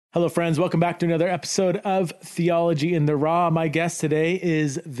Hello, friends. Welcome back to another episode of Theology in the Raw. My guest today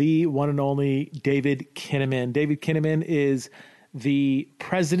is the one and only David Kinnaman. David Kinnaman is the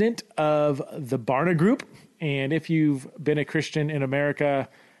president of the Barna Group. And if you've been a Christian in America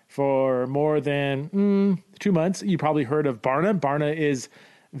for more than 2 months, you probably heard of Barna. Barna is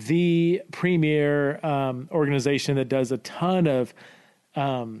the premier organization that does a ton of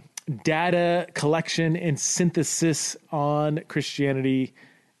data collection and synthesis on Christianity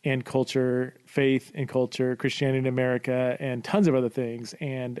and culture, faith and culture, Christianity in America, and tons of other things.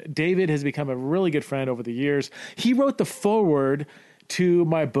 And David has become a really good friend over the years. He wrote the foreword to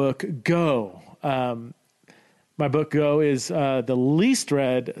my book, Go. My book, Go, is the least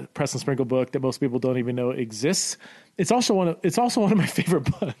read Press and Sprinkle book that most people don't even know exists. It's also one of my favorite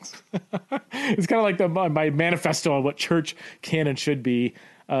books. It's kind of like my manifesto on what church can and should be.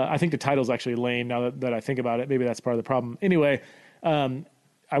 I think the title's actually lame now that I think about it. Maybe that's part of the problem. Anyway,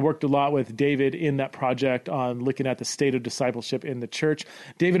 I worked a lot with David in that project on looking at the state of discipleship in the church.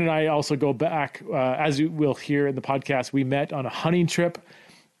 David and I also go back, as you will hear in the podcast, we met on a hunting trip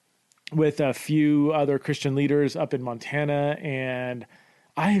with a few other Christian leaders up in Montana. And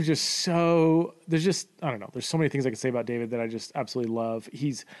I have just I don't know, there's so many things I can say about David that I just absolutely love.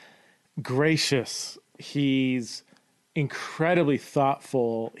 He's gracious. He's incredibly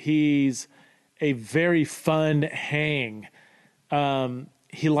thoughtful. He's a very fun hang.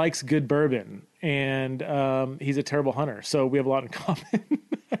 He likes good bourbon, and he's a terrible hunter. So we have a lot in common.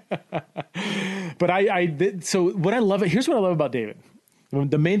 But so what I love, here's what I love about David.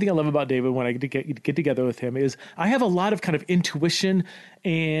 The main thing I love about David when I get together with him is I have a lot of kind of intuition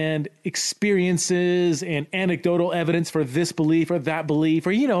and experiences and anecdotal evidence for this belief or that belief,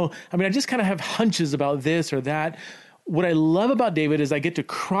 or, I just kind of have hunches about this or that. What I love about David is I get to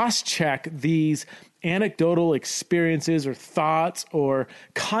cross-check these anecdotal experiences or thoughts or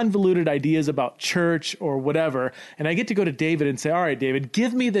convoluted ideas about church or whatever. And I get to go to David and say, all right, David,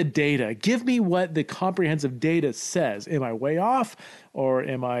 give me the data. Give me what the comprehensive data says. Am I way off or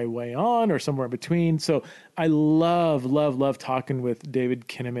am I way on or somewhere in between? So I love talking with David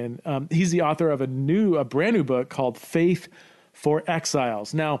Kinnaman. He's the author of a brand new book called Faith for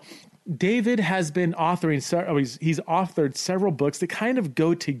Exiles. Now, David has been authoring, he's authored several books that kind of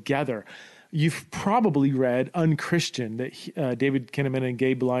go together. You've probably read Unchristian that David Kinnaman and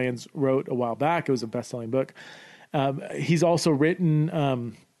Gabe Lyons wrote a while back. It was a best-selling book. He's also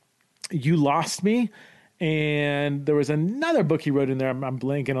written You Lost Me, and there was another book he wrote in there. I'm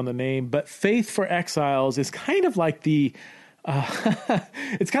blanking on the name, but Faith for Exiles is kind of like the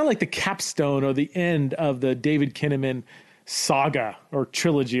it's kind of like the capstone or the end of the David Kinnaman saga or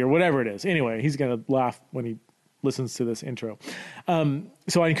trilogy or whatever it is. Anyway, he's going to laugh when he listens to this intro.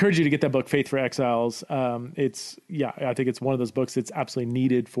 So I encourage you to get that book, Faith for Exiles. I think it's one of those books that's absolutely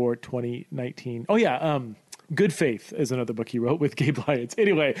needed for 2019. Oh yeah. Good Faith is another book he wrote with Gabe Lyons.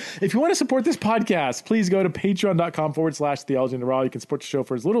 Anyway, if you want to support this podcast, please go to patreon.com/theology in the raw. You can support the show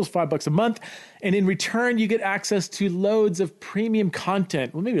for as little as $5 a month. And in return, you get access to loads of premium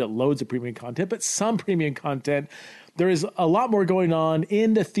content. Well, maybe not loads of premium content, but some premium content. There is a lot more going on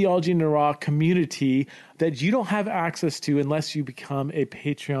in the Theology in the Raw community that you don't have access to unless you become a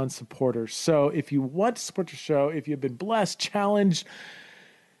Patreon supporter. So if you want to support the show, if you've been blessed, challenged,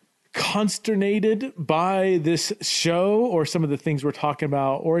 consternated by this show or some of the things we're talking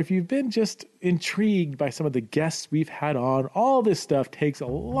about, or if you've been just intrigued by some of the guests we've had on, all this stuff takes a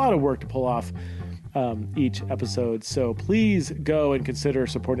lot of work to pull off each episode. So please go and consider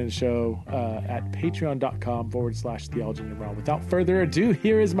supporting the show at patreon.com/theology in the raw. Without further ado,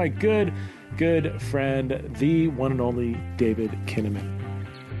 here is my good friend, the one and only David Kinnaman.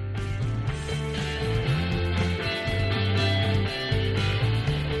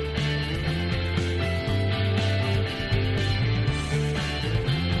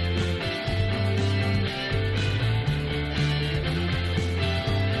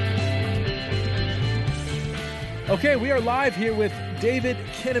 Okay, we are live here with David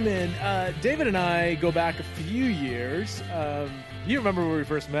Kinnaman. David and I go back a few years. You remember where we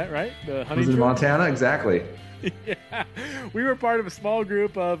first met, right? The hunting trip in Montana, exactly. Yeah, we were part of a small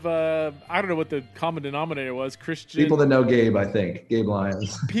group of I don't know what the common denominator was. Christian people that know Gabe, I think Gabe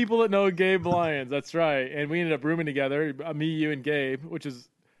Lyons. People that know Gabe Lyons. That's right. And we ended up rooming together, me, you, and Gabe, which is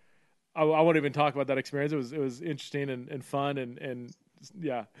I won't even talk about that experience. It was interesting and fun and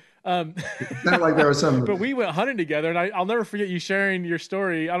yeah. It's not like there was some. But we went hunting together, and I'll never forget you sharing your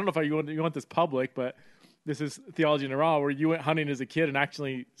story. I don't know if you want this public, but this is theology in a raw, where you went hunting as a kid and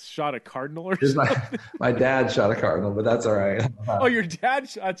actually shot a cardinal or Here's something. my dad shot a cardinal, but that's all right. Oh, your dad.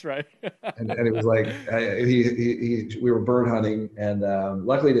 That's right. And it was like we were bird hunting, and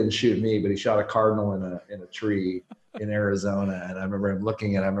luckily he didn't shoot me, but he shot a cardinal in a tree in Arizona. And I remember him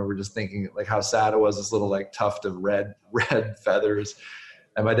looking at it. I remember just thinking like how sad it was, this little like tuft of red feathers.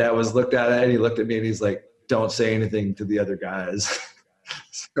 And my dad looked at it, and he looked at me, and he's like, "Don't say anything to the other guys."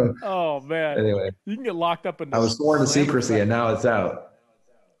 So Oh man, anyway, you can get locked up in. I was sworn to secrecy, and now it's out.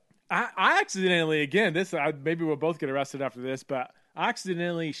 I accidentally, again, maybe we'll both get arrested after this, but I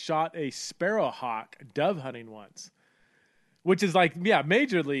accidentally shot a sparrowhawk dove hunting once, which is like, yeah,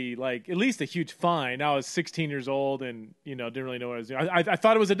 majorly, like at least a huge fine. I was 16 years old and, didn't really know what I was doing. I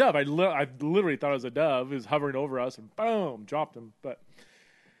thought it was a dove. I literally thought it was a dove. It was hovering over us and boom, dropped him. But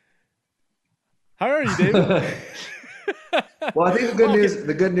how are you, David? Well, I think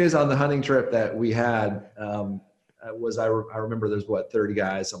the good news on the hunting trip that we had was I remember there's 30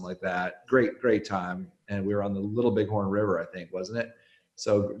 guys, something like that. Great time. And we were on the Little Bighorn River, I think, wasn't it?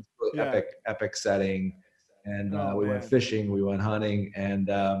 So yeah. Epic setting. And we went fishing, we went hunting. And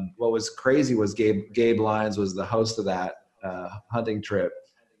what was crazy was Gabe Lyons was the host of that hunting trip.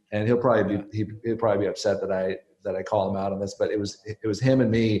 And he'll probably be upset that I call him out on this, but it was him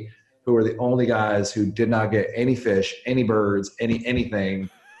and me who were the only guys who did not get any fish, any birds, anything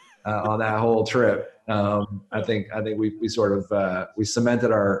on that whole trip. I think we sort of we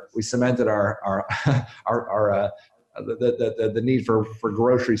cemented our the need for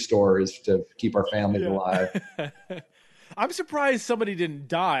grocery stores to keep our families alive. I'm surprised somebody didn't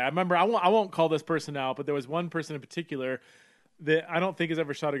die. I remember I won't call this person out, but there was one person in particular that I don't think has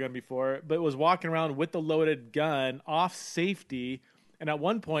ever shot a gun before, but was walking around with the loaded gun off safety. And at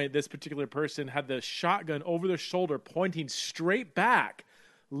one point, this particular person had the shotgun over their shoulder, pointing straight back,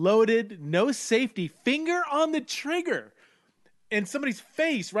 loaded, no safety, finger on the trigger, and somebody's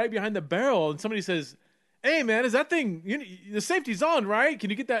face right behind the barrel. And somebody says, "Hey, man, is that thing, the safety's on, right? Can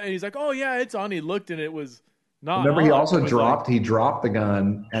you get that?" And he's like, "Oh, yeah, it's on." He looked, and it was not Remember, on. he also dropped the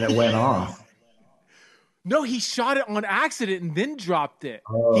gun, and it went off. No, he shot it on accident and then dropped it.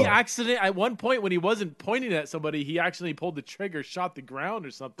 Oh. He at one point when he wasn't pointing at somebody, he actually pulled the trigger, shot the ground or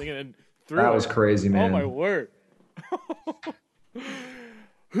something, and then threw it. That was crazy, man. Oh, my word.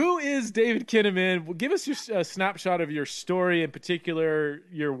 Who is David Kinnaman? Give us a snapshot of your story, in particular,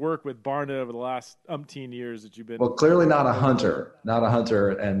 your work with Barna over the last umpteen years that you've been. Well, clearly not a hunter,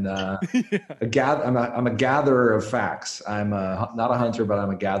 and I'm a gatherer of facts. I'm not a hunter, but I'm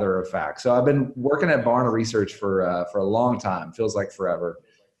a gatherer of facts. So I've been working at Barna Research for a long time. Feels like forever.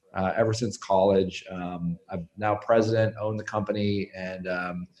 Ever since college. I'm now president, own the company, and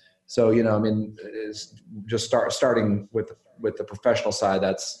so it's just starting with the professional side.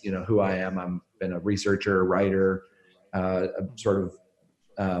 That's who I am. I've been a researcher, writer, sort of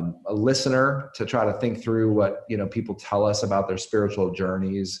a listener to try to think through what people tell us about their spiritual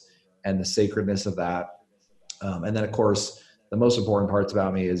journeys and the sacredness of that. And then, of course, the most important parts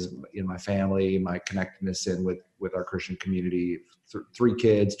about me is my family, my connectedness in with our Christian community. 3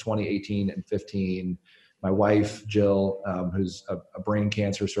 kids, 20, 18, and 15. My wife, Jill, who's a brain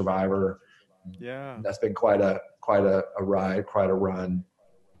cancer survivor. Yeah, that's been quite a ride, quite a run.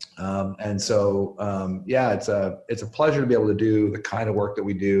 And so, it's a pleasure to be able to do the kind of work that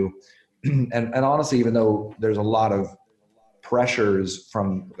we do. And honestly, even though there's a lot of pressures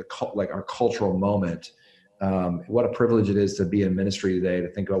from our cultural moment, what a privilege it is to be in ministry today, to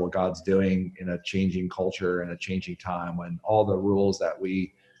think about what God's doing in a changing culture and a changing time, when all the rules that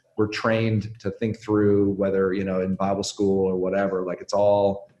we're trained to think through, whether, in Bible school or whatever, like it's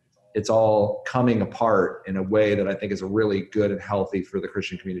all coming apart in a way that I think is really good and healthy for the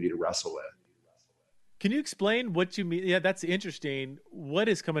Christian community to wrestle with. Can you explain what you mean? Yeah, that's interesting. What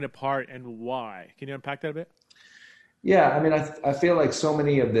is coming apart and why? Can you unpack that a bit? Yeah, I mean, I feel like so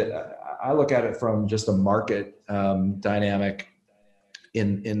many of I look at it from just a market dynamic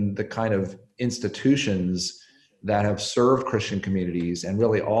in the kind of institutions that have served Christian communities, and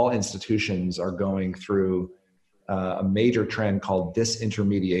really all institutions are going through a major trend called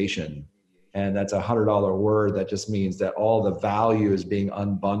disintermediation. And that's $100 word that just means that all the value is being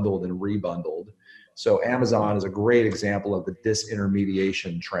unbundled and rebundled. So Amazon is a great example of the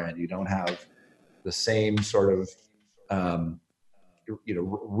disintermediation trend. You don't have the same sort of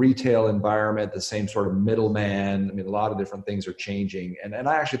retail environment, the same sort of middleman. I mean, a lot of different things are changing. And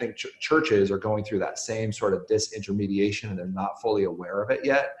I actually think churches are going through that same sort of disintermediation, and they're not fully aware of it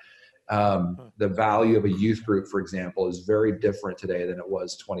yet. The value of a youth group, for example, is very different today than it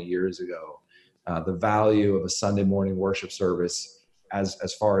was 20 years ago. The value of a Sunday morning worship service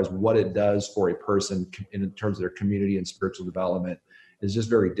as far as what it does for a person in terms of their community and spiritual development is just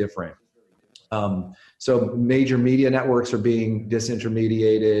very different. So major media networks are being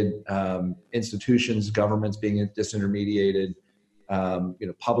disintermediated, institutions, governments being disintermediated,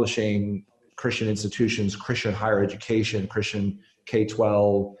 publishing, Christian institutions, Christian higher education, Christian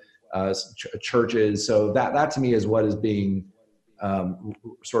K-12, churches. So that to me is what is being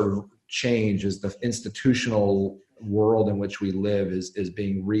sort of changed, is the institutional world in which we live is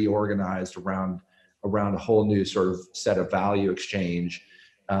being reorganized around a whole new sort of set of value exchange.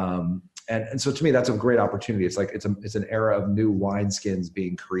 And so to me, that's a great opportunity. It's like it's an era of new wineskins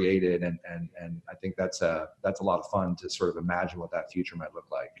being created, and I think that's a lot of fun to sort of imagine what that future might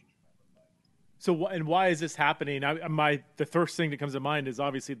look like. So, and why is this happening? The first thing that comes to mind is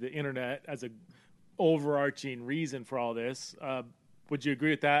obviously the internet as a overarching reason for all this. Would you agree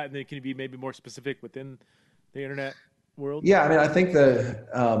with that? And then can you be maybe more specific within the internet world? Yeah, I mean, I think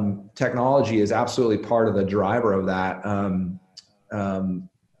the technology is absolutely part of the driver of that.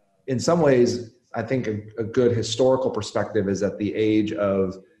 In some ways, I think a good historical perspective is that the age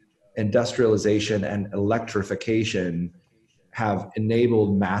of industrialization and electrification have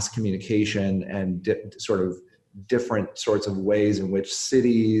enabled mass communication and sort of different sorts of ways in which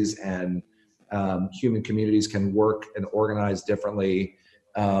cities and human communities can work and organize differently.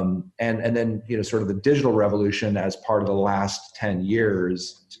 And then, sort of the digital revolution as part of the last 10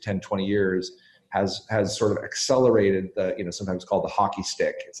 years to 10, 20 years has sort of accelerated the, sometimes called the hockey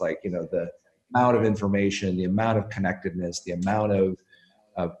stick. It's like, the amount of information, the amount of connectedness, the amount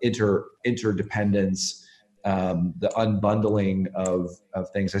of interdependence, the unbundling of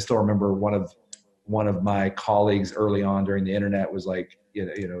things. I still remember one of my colleagues early on during the internet was like,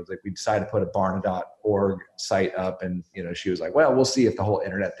 like we decided to put a Barna.org site up, and she was like, well, we'll see if the whole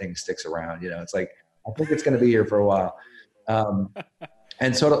internet thing sticks around. It's like, I think it's going to be here for a while.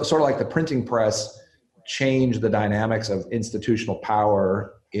 And sort of like the printing press changed the dynamics of institutional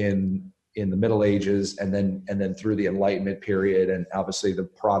power in the Middle Ages, and then through the Enlightenment period, and obviously the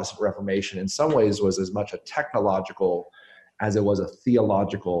Protestant Reformation in some ways was as much a technological as it was a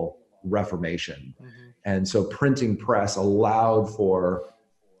theological reformation. Mm-hmm. And so printing press allowed for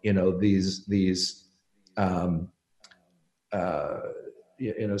these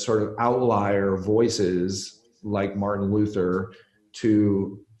sort of outlier voices like Martin Luther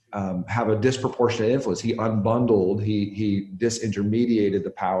to have a disproportionate influence. He unbundled, he disintermediated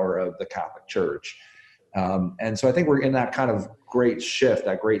the power of the Catholic Church. And so I think we're in that kind of great shift,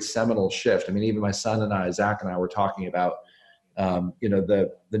 that great seminal shift. I mean, even my son and I, Zach and I, were talking about, the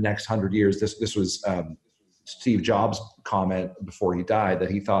next 100 years. This was Steve Jobs' comment before he died,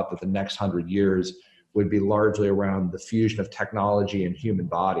 that he thought that the next 100 years would be largely around the fusion of technology and human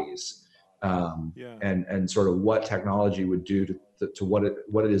bodies. And sort of what technology would do to what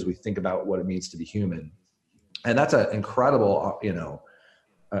it is we think about what it means to be human. And that's an incredible,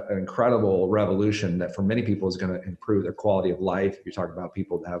 an incredible revolution that for many people is going to improve their quality of life. If you're talking about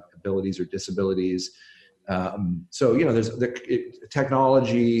people that have abilities or disabilities. So, there's the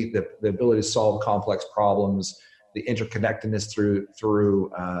technology, the ability to solve complex problems, the interconnectedness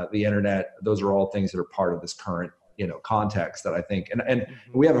through the internet. Those are all things that are part of this current context that I think, and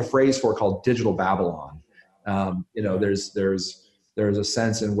we have a phrase for it called digital Babylon. There's a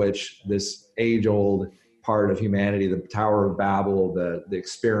sense in which this age-old part of humanity, the Tower of Babel, the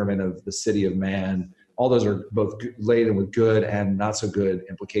experiment of the city of man, all those are both laden with good and not so good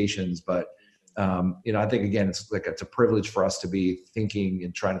implications. But I think again, it's a privilege for us to be thinking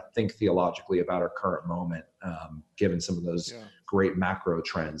and trying to think theologically about our current moment, given some of those great macro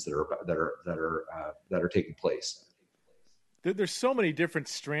trends that are taking place. There's so many different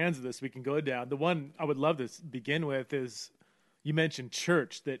strands of this we can go down. The one I would love to begin with is, you mentioned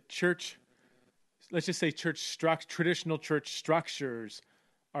church. That church, let's just say traditional church structures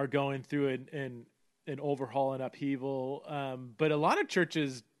are going through an overhaul and upheaval. But a lot of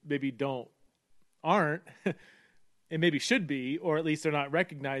churches maybe aren't, and maybe should be, or at least they're not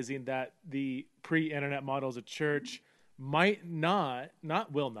recognizing that the pre-internet models of church might not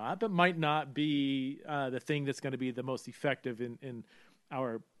be the thing that's going to be the most effective in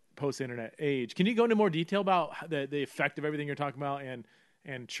our post-internet age. Can you go into more detail about the effect of everything you're talking about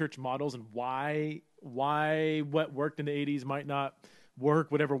and church models, and why what worked in the 80s might not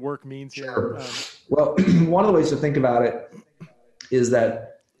work, whatever work means here? Sure. Well, one of the ways to think about it is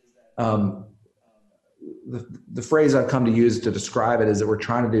that the phrase I've come to use to describe it is that we're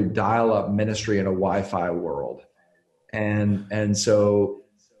trying to do dial-up ministry in a Wi-Fi world. And so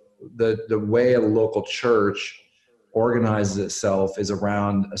the way a local church organizes itself is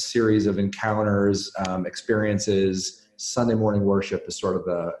around a series of encounters, experiences, Sunday morning worship is sort of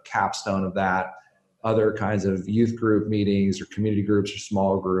the capstone of that. Other kinds of youth group meetings or community groups or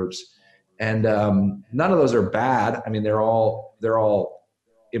small groups. And none of those are bad. I mean, they're all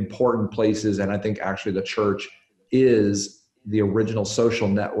important places. And I think actually the church is the original social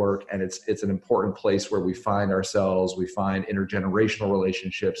network, and it's an important place where we find ourselves. We find intergenerational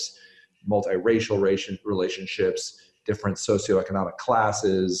relationships, multiracial relationships, different socioeconomic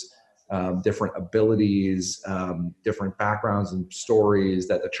classes, different abilities, different backgrounds and stories,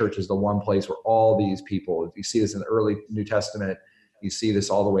 that the church is the one place where all these people, you see this in the early New Testament, you see this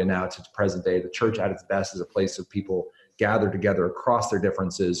all the way now to the present day. The church at its best is a place of people gathered together across their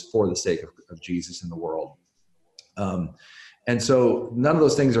differences for the sake of Jesus in the world. And so none of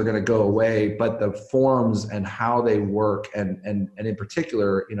those things are going to go away, but the forms and how they work, and in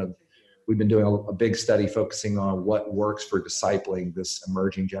particular, we've been doing a big study focusing on what works for discipling this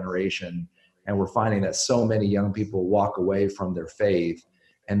emerging generation. And we're finding that so many young people walk away from their faith.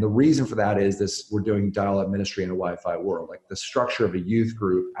 And the reason for that is this: we're doing dial-up ministry in a Wi-Fi world. Like, the structure of a youth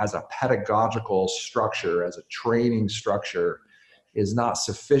group as a pedagogical structure, as a training structure, is not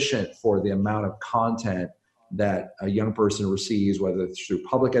sufficient for the amount of content that a young person receives, whether it's through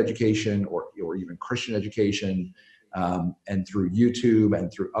public education or even Christian education, and through YouTube and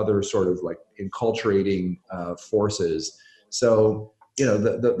through other sort of like enculturating forces. So,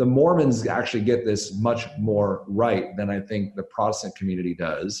 the Mormons actually get this much more right than I think the Protestant community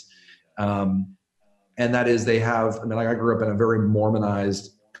does. And that is, they have, I grew up in a very Mormonized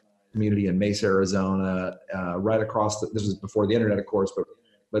community in Mesa, Arizona, right across this was before the internet, of course,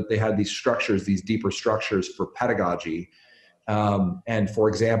 but they had these structures, these deeper structures for pedagogy. And for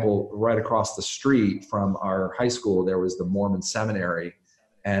example, right across the street from our high school, there was the Mormon seminary,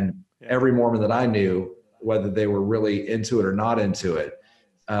 and every Mormon that I knew, whether they were really into it or not into it,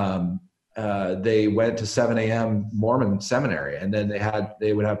 they went to 7 a.m. Mormon seminary, and then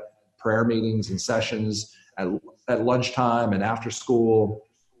they would have prayer meetings and sessions at lunchtime and after school.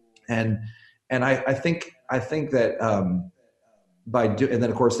 And I think that, and then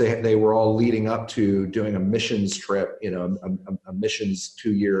of course they were all leading up to doing a missions trip, a missions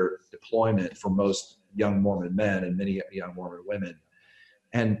 2-year deployment for most young Mormon men and many young Mormon women.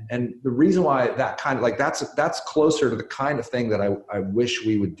 And the reason why that kind of that's closer to the kind of thing that I wish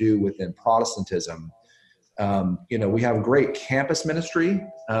we would do within Protestantism. We have great campus ministry.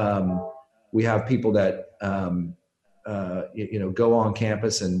 We have people that, go on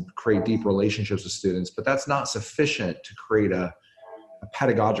campus and create deep relationships with students, but that's not sufficient to create a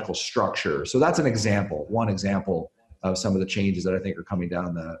pedagogical structure. So that's one example of some of the changes that I think are coming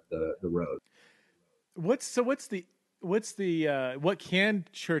down the road. What can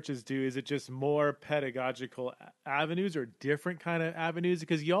churches do? Is it just more pedagogical avenues or different kind of avenues?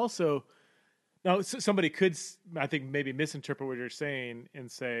 Because somebody could, I think, maybe misinterpret what you're saying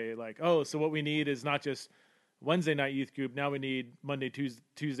and say like, oh, so what we need is not just Wednesday night youth group. Now we need Monday,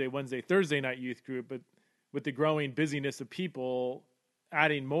 Tuesday, Wednesday, Thursday night youth group. But with the growing busyness of people,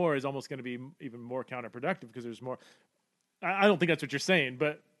 adding more is almost going to be even more counterproductive because there's more. I don't think that's what you're saying,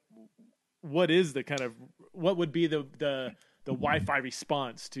 but what would be the Wi-Fi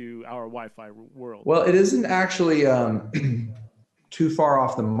response to our Wi-Fi world? Well, it isn't actually too far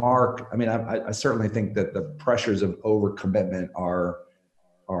off the mark. I certainly think that the pressures of overcommitment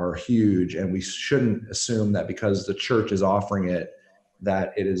are huge, and we shouldn't assume that because the church is offering it,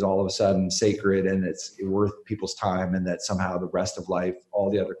 that it is all of a sudden sacred and it's worth people's time, and that somehow the rest of life,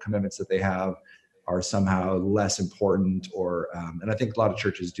 all the other commitments that they have, are somehow less important. Or and I think a lot of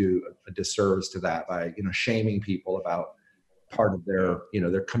churches do a disservice to that by shaming people about part of their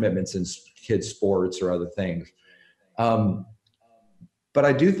their commitments in kids sports or other things. But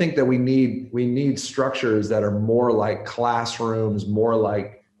I do think that we need structures that are more like classrooms, more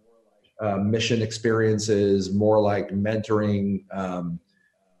like mission experiences, more like mentoring,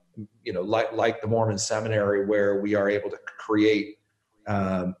 like the Mormon seminary, where we are able to create,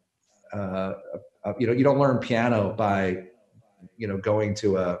 you don't learn piano by, going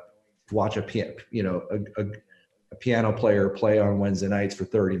to watch a piano player play on Wednesday nights for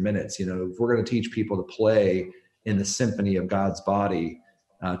 30 minutes. If we're going to teach people to play in the symphony of God's body,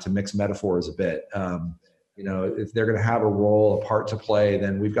 to mix metaphors a bit, if they're going to have a part to play,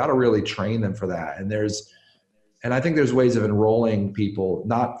 then we've got to really train them for that. And I think there's ways of enrolling people,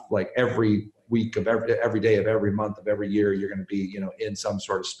 not like every week of every day of every month of every year, you're going to be, in some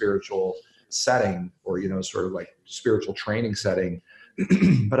sort of spiritual setting or, sort of like spiritual training setting.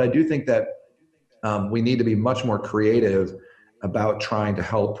 But I do think that we need to be much more creative about trying to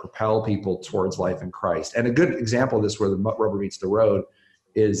help propel people towards life in Christ. And a good example of this, where the rubber meets the road,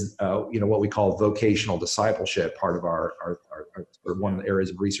 is what we call vocational discipleship, part of our or one of the areas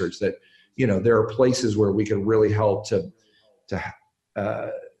of research that, there are places where we can really help to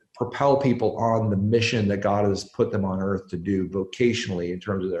propel people on the mission that God has put them on earth to do vocationally in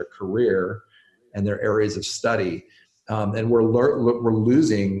terms of their career and their areas of study. And we're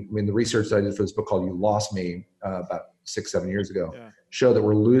losing, the research that I did for this book called You Lost Me about 6-7 years ago showed that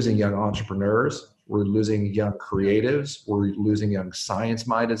we're losing young entrepreneurs, we're losing young creatives, we're losing young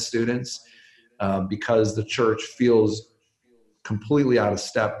science-minded students because the church feels completely out of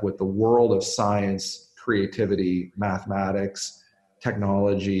step with the world of science, creativity, mathematics,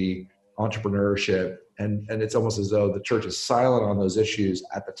 technology, entrepreneurship. And it's almost as though the church is silent on those issues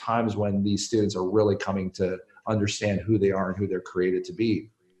at the times when these students are really coming to understand who they are and who they're created to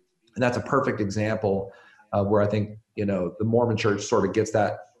be. And that's a perfect example of where I think, the Mormon church sort of gets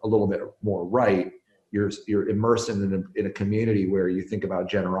that a little bit more right. You're immersed in a community where you think about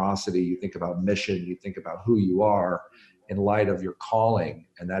generosity, you think about mission, you think about who you are in light of your calling.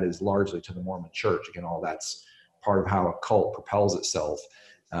 And that is largely to the Mormon church. Again, all that's part of how a cult propels itself.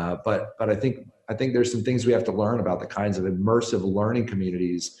 But I think there's some things we have to learn about the kinds of immersive learning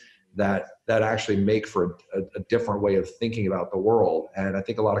communities that actually make for a different way of thinking about the world. And I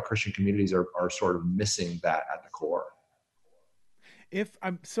think a lot of Christian communities are sort of missing that at the core. If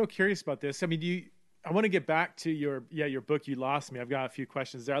I'm so curious about this, I want to get back to your book, You Lost Me. I've got a few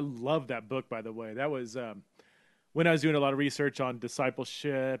questions there. I love that book, by the way. That was when I was doing a lot of research on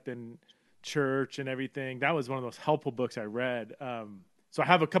discipleship and church and everything. That was one of the most helpful books I read. So I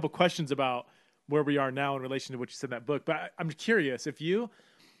have a couple questions about where we are now in relation to what you said in that book. But I'm curious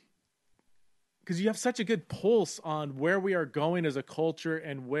because you have such a good pulse on where we are going as a culture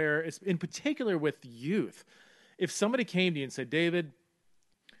and where it's in particular with youth. If somebody came to you and said, David,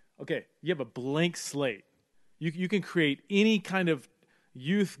 okay, you have a blank slate. You can create any kind of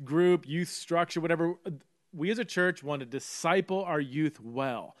youth group, youth structure, whatever. We as a church want to disciple our youth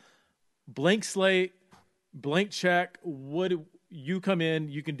well. Blank slate, blank check. You come in,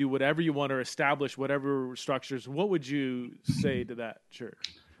 you can do whatever you want or establish whatever structures. What would you say to that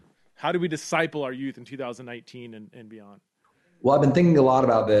church? How do we disciple our youth in 2019 and beyond? Well, I've been thinking a lot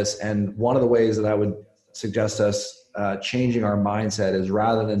about this, and one of the ways that I would suggest us changing our mindset is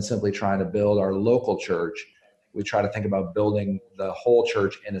rather than simply trying to build our local church, we try to think about building the whole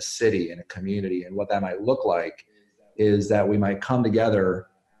church in a city, in a community. And what that might look like is that we might come together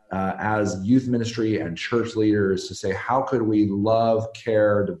as youth ministry and church leaders to say, how could we love,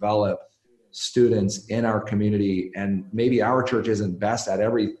 care, develop students in our community? And maybe our church isn't best at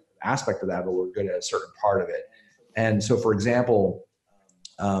every aspect of that, but we're good at a certain part of it. And so, for example,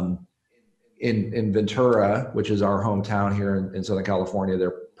 in Ventura, which is our hometown here in Southern California, there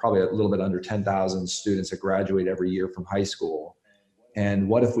are probably a little bit under 10,000 students that graduate every year from high school. And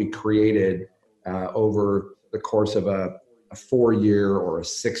what if we created over the course of a 4-year or a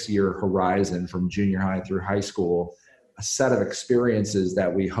 6-year horizon from junior high through high school, a set of experiences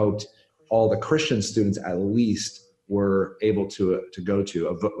that we hoped all the Christian students at least were able to go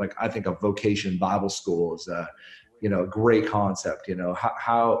to. Like, I think a vocation Bible school is a great concept.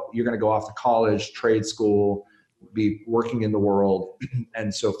 How you're going to go off to college, trade school, be working in the world.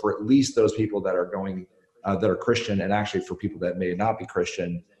 And so for at least those people that are going, that are Christian, and actually for people that may not be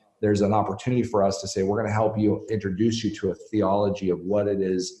Christian, there's an opportunity for us to say, we're going to help you, introduce you to a theology of what it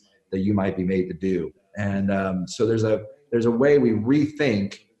is that you might be made to do. And so there's a way we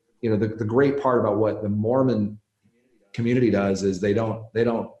rethink. The great part about what the Mormon community does is they don't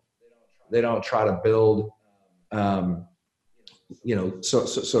try to build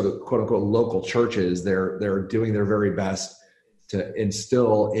sort of quote unquote local churches. They're doing their very best to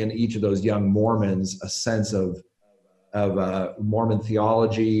instill in each of those young Mormons a sense of Mormon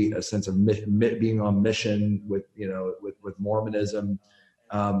theology, a sense of being on mission with Mormonism.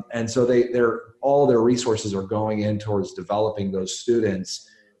 And so all their resources are going in towards developing those students.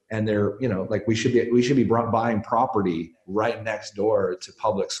 And they're, like we should be buying property right next door to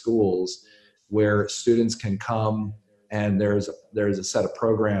public schools where students can come, and there's a set of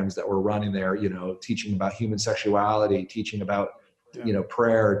programs that we're running there, teaching about human sexuality, teaching about,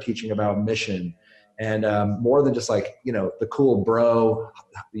 prayer, teaching about mission. And more than just like, the cool bro,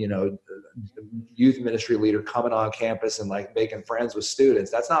 youth ministry leader coming on campus and like making friends with students.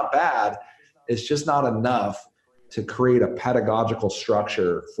 That's not bad. It's just not enough to create a pedagogical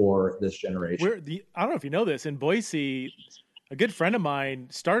structure for this generation. I don't know if you know this, in Boise, a good friend of mine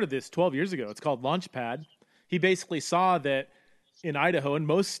started this 12 years ago. It's called Launchpad. He basically saw that in Idaho and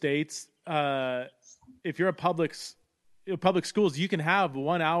most states, if you're a public schools, you can have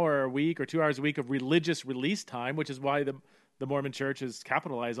 1 hour a week or 2 hours a week of religious release time, which is why the Mormon Church has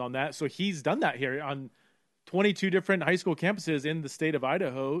capitalized on that. So he's done that here on 22 different high school campuses in the state of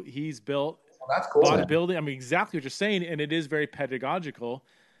Idaho. He's built, That's cool, bought man. a building. I mean, exactly what you're saying, and it is very pedagogical.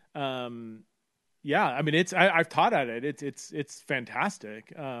 Yeah, I mean, I've taught at it. It's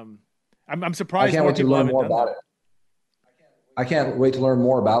fantastic. I'm surprised I can't more wait to people learn haven't more done about that. it. I can't wait to learn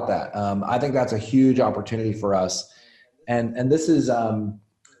more about that. I think that's a huge opportunity for us. And this is,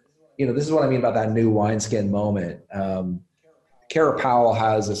 this is what I mean about that new wineskin moment. Kara Powell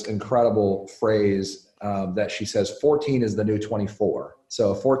has this incredible phrase that she says, 14 is the new 24.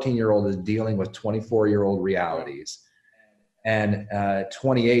 So a 14-year-old is dealing with 24-year-old realities. And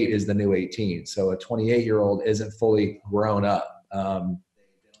 28 is the new 18. So a 28-year-old isn't fully grown up.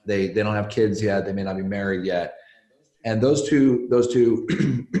 They don't have kids yet. They may not be married yet. And those two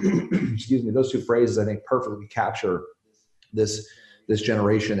excuse me, those two phrases, I think, perfectly capture this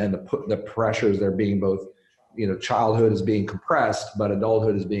generation and the pressures. They're being both, childhood is being compressed, but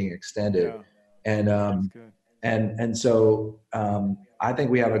adulthood is being extended. Yeah. And so I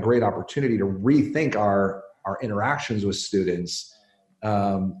think we have a great opportunity to rethink our interactions with students,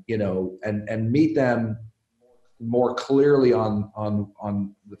 and meet them more clearly on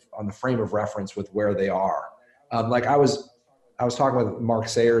the frame of reference with where they are. Like I was talking with Mark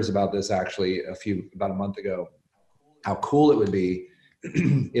Sayers about this actually about a month ago, how cool it would be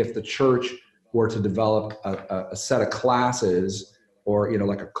if the church were to develop a set of classes or,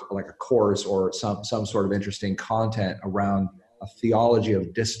 like a course or some sort of interesting content around a theology of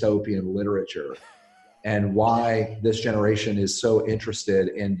dystopian literature and why this generation is so interested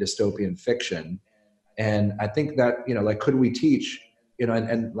in dystopian fiction. And I think that, could we teach,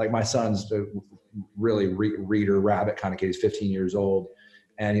 and like my son's a really reader rabbit kind of kid. He's 15 years old.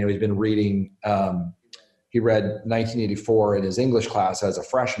 And, he's been reading, he read 1984 in his English class as a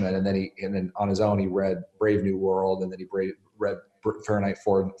freshman. And then on his own, he read Brave New World. And then he read Fahrenheit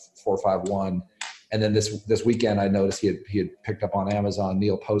 451. And then this weekend, I noticed he had picked up on Amazon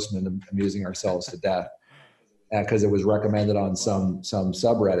Neil Postman, Amusing Ourselves to Death, because it was recommended on some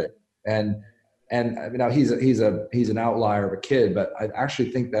subreddit. And now he's an outlier of a kid, but I actually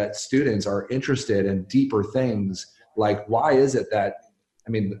think that students are interested in deeper things. Like, why is it that,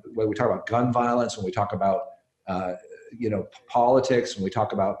 when we talk about gun violence, when we talk about, politics, when we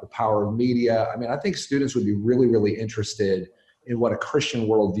talk about the power of media, I think students would be really, really interested in what a Christian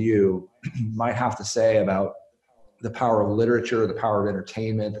worldview might have to say about the power of literature, the power of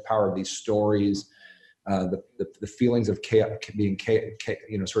entertainment, the power of these stories, the feelings of being,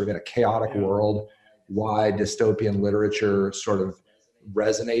 sort of in a chaotic world, why dystopian literature sort of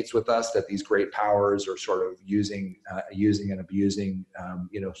resonates with us, that these great powers are sort of using and abusing,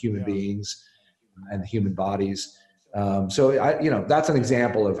 human beings and human bodies. So that's an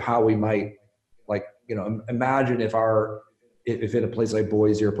example of how we might, imagine if in a place like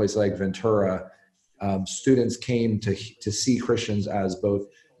Boise or a place like Ventura, students came to see Christians as both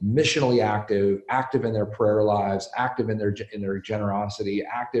missionally active in their prayer lives, active in their generosity,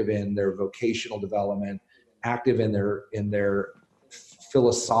 active in their vocational development, active in their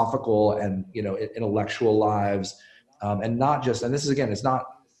philosophical and intellectual lives, and not just. And this is, again, it's not.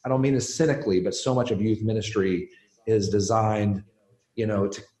 I don't mean this cynically, but so much of youth ministry is designed,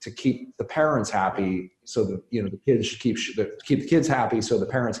 to keep the parents happy, so that the kids keep the kids happy, so the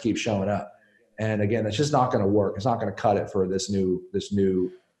parents keep showing up. And again, it's just not going to work. It's not going to cut it for this new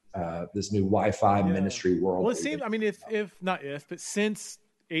Wi-Fi ministry world. Well, it seems, but since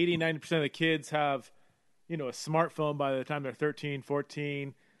 80-90% of the kids have, a smartphone by the time they're 13,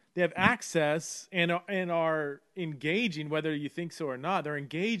 14, they have access and are engaging, whether you think so or not, they're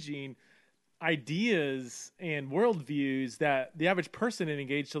engaging ideas and worldviews that the average person didn't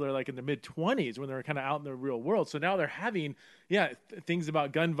engage till they're like in their mid-20s, when they're kind of out in the real world. So now they're having, things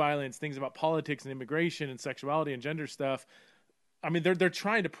about gun violence, things about politics and immigration and sexuality and gender stuff. They're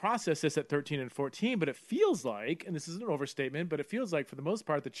trying to process this at 13 and 14, but it feels like, and this isn't an overstatement, but it feels like for the most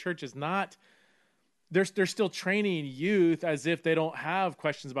part, the church is not, they're still training youth as if they don't have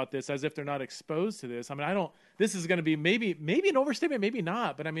questions about this, as if they're not exposed to this. This is going to be maybe an overstatement, maybe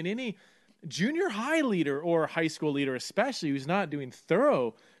not, but any junior high leader or high school leader, especially, who's not doing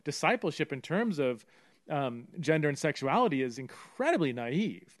thorough discipleship in terms of gender and sexuality, is incredibly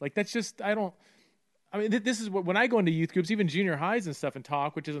naive. Like, that's just, this is what, when I go into youth groups, even junior highs and stuff, and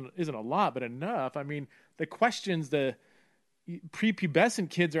talk, which isn't a lot, but enough. The questions the prepubescent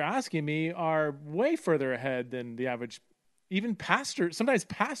kids are asking me are way further ahead than the average, even pastors. Sometimes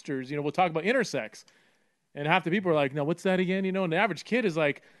pastors, will talk about intersex, and half the people are like, no, what's that again? And the average kid is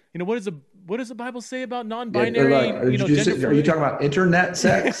like, what does the Bible say about non-binary? Gender. Are you talking about internet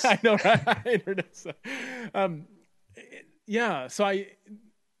sex? I know, right? Internet sex. yeah.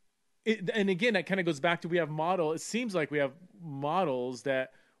 And again, that kind of goes back to, it seems like we have models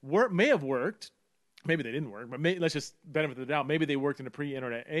that may have worked. Maybe they didn't work, but let's just benefit of the doubt. Maybe they worked in a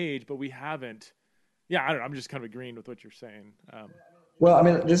pre-internet age, but we haven't. Yeah, I don't know. I'm just kind of agreeing with what you're saying. Well, I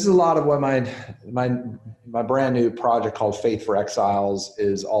mean, this is a lot of what my brand new project called Faith for Exiles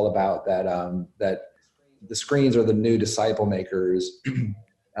is all about. That the screens are the new disciple makers,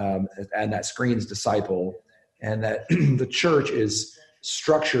 and that screens disciple, and that the church is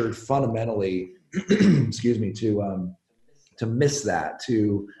structured fundamentally, excuse me, to miss that,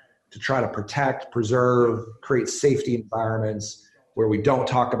 to try to protect, preserve, create safety environments where we don't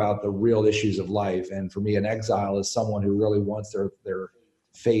talk about the real issues of life. And for me, an exile is someone who really wants their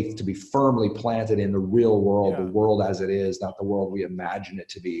faith to be firmly planted in the real world, the world as it is, not the world we imagine it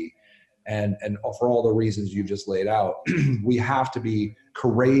to be. And for all the reasons you just laid out, we have to be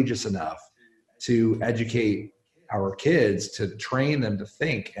courageous enough to educate our kids, to train them to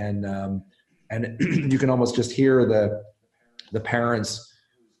think. And you can almost just hear the parents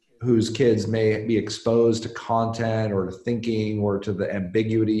whose kids may be exposed to content or to thinking or to the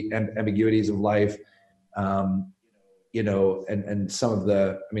ambiguities of life, and some of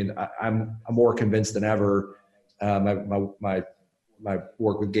I'm more convinced than ever. My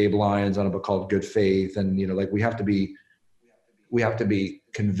work with Gabe Lyons on a book called Good Faith, and we have to be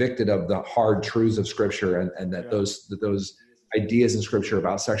convicted of the hard truths of Scripture, and that those ideas in Scripture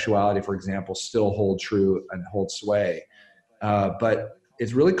about sexuality, for example, still hold true and hold sway. But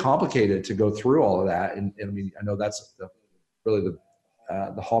it's really complicated to go through all of that. And I mean, I know that's really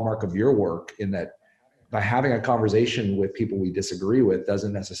the hallmark of your work, in that by having a conversation with people we disagree with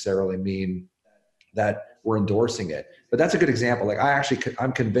doesn't necessarily mean that we're endorsing it. But that's a good example. Like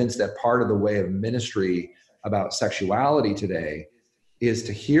I'm convinced that part of the way of ministry about sexuality today is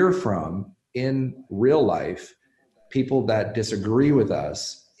to hear from, in real life, people that disagree with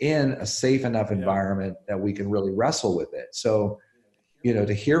us in a safe enough environment that we can really wrestle with it. So,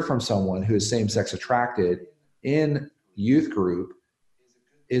 to hear from someone who is same-sex attracted in youth group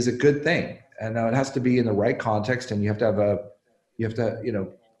is a good thing. And now it has to be in the right context, and you have to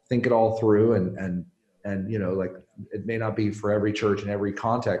think it all through, and it may not be for every church in every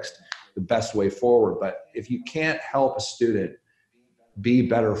context the best way forward. But if you can't help a student be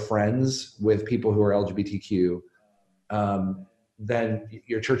better friends with people who are LGBTQ, then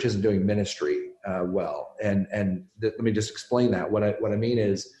your church isn't doing ministry well. And let me just explain that. What I mean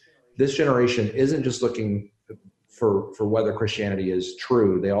is, this generation isn't just looking for whether Christianity is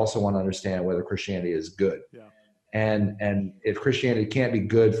true. They also want to understand whether Christianity is good. Yeah. And if Christianity can't be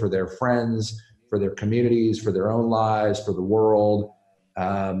good for their friends, for their communities, for their own lives, for the world,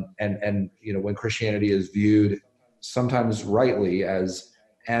 when Christianity is viewed, sometimes rightly, as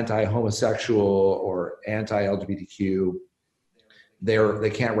anti-homosexual or anti-LGBTQ, they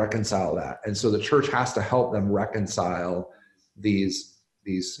can't reconcile that. And so the church has to help them reconcile these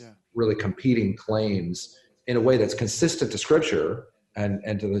really competing claims in a way that's consistent to Scripture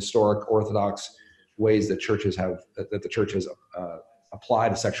and to the historic Orthodox ways that the church has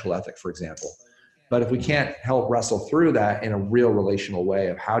applied a sexual ethic, for example. But if we can't help wrestle through that in a real relational way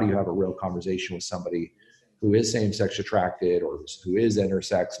of how do you have a real conversation with somebody who is same-sex attracted or who is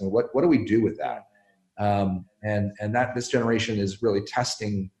intersex, and what do we do with that? And that this generation is really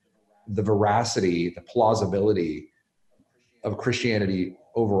testing the veracity, the plausibility of Christianity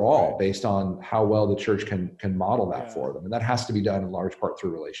overall, based on how well the church can model that for them. And that has to be done in large part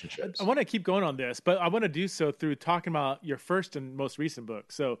through relationships. I want to keep going on this, but I want to do so through talking about your first and most recent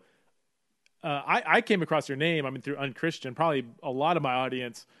book. So I came across your name, through Unchristian. Probably a lot of my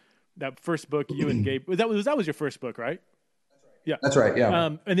audience, that first book you and Gabe, that was your first book, right? Yeah, that's right.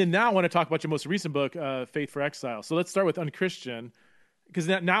 Yeah. And then now I want to talk about your most recent book, Faith for Exile. So let's start with Unchristian, because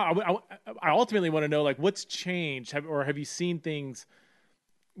now I ultimately want to know, like, what's changed, have you seen things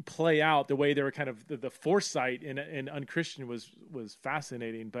play out the way they were kind of the foresight in Unchristian was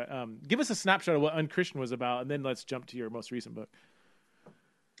fascinating. But give us a snapshot of what Unchristian was about, and then let's jump to your most recent book.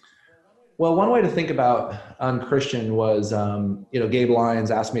 Well, one way to think about Unchristian was, Gabe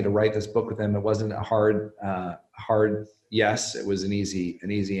Lyons asked me to write this book with him. It wasn't a hard yes. It was an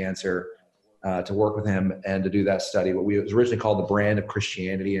easy answer to work with him and to do that study. It was originally called The Brand of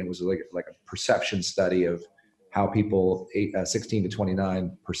Christianity, and it was like a perception study of how people 16 to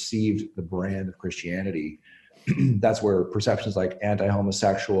 29 perceived the brand of Christianity. That's where perceptions like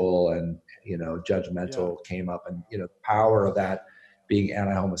anti-homosexual and judgmental came up, and the power of that being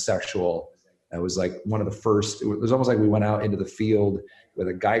anti-homosexual. That was like one of the first. It was almost like we went out into the field with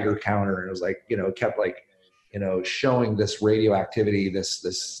a Geiger counter, and it was like it kept showing this radioactivity,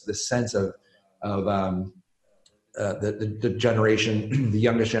 this sense of the generation, the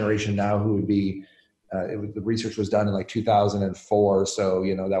youngest generation now, who would be, the research was done in like 2004. So,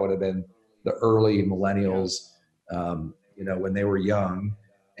 that would have been the early millennials, when they were young.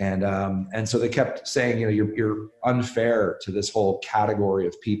 And so they kept saying, you're unfair to this whole category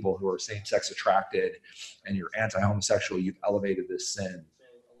of people who are same-sex attracted, and you're anti-homosexual. You've elevated this sin.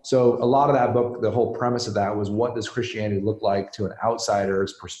 So a lot of that book, the whole premise of that was, what does Christianity look like to an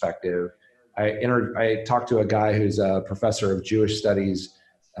outsider's perspective? I talked to a guy who's a professor of Jewish studies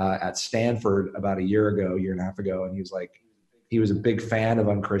at Stanford about a year and a half ago, and he was a big fan of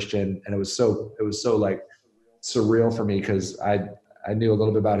Unchristian, and it was so like surreal for me, because I knew a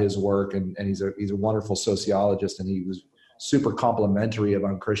little bit about his work, and he's a wonderful sociologist, and he was super complimentary of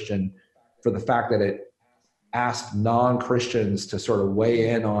Unchristian for the fact that it asked non-Christians to sort of weigh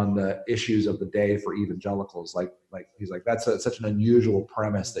in on the issues of the day for evangelicals. Like he's like, that's such an unusual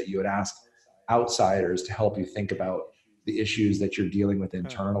premise, that you would ask outsiders to help you think about the issues that you're dealing with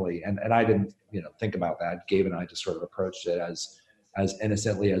internally. And I didn't, think about that. Gabe and I just sort of approached it as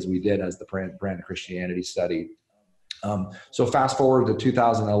innocently as we did as the brand of Christianity study. So fast forward to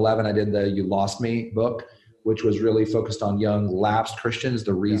 2011, I did the You Lost Me book, which was really focused on young lapsed Christians,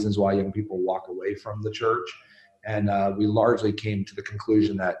 the reasons why young people walk away from the church. And we largely came to the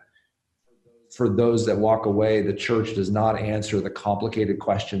conclusion that for those that walk away, the church does not answer the complicated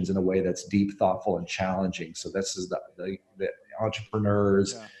questions in a way that's deep, thoughtful, and challenging. So this is the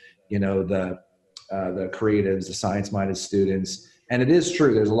entrepreneurs, the creatives, the science-minded students. And it is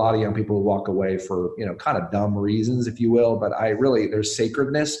true, there's a lot of young people who walk away for, kind of dumb reasons, if you will. But there's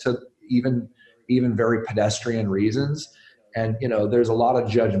sacredness to even very pedestrian reasons. And, there's a lot of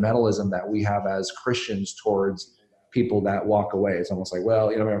judgmentalism that we have as Christians towards people that walk away. It's almost like, well,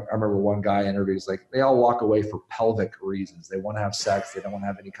 I remember one guy interviewed, he's like, they all walk away for pelvic reasons. They want to have sex. They don't want to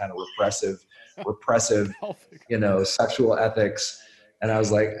have any kind of repressive, sexual ethics. And I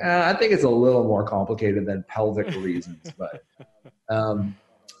was like, I think it's a little more complicated than pelvic reasons, but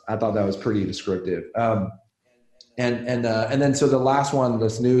I thought that was pretty descriptive. And then so the last one,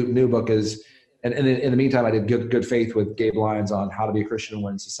 this new book is, and in the meantime, I did Good Faith with Gabe Lyons on how to be a Christian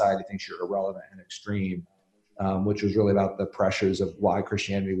when society thinks you're irrelevant and extreme, which was really about the pressures of why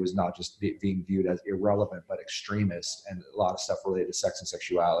Christianity was not just being viewed as irrelevant, but extremist, and a lot of stuff related to sex and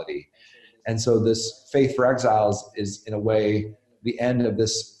sexuality. And so this Faith for Exiles is, in a way, the end of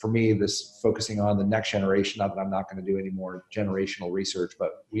this, for me, this focusing on the next generation. Not that I'm not going to do any more generational research,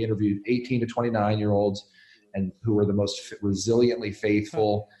 but we interviewed 18 to 29-year-olds and who were the most resiliently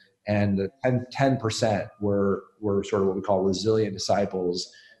faithful. And the 10% were sort of what we call resilient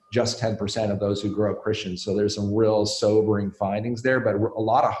disciples, just 10% of those who grow up Christians. So there's some real sobering findings there, but a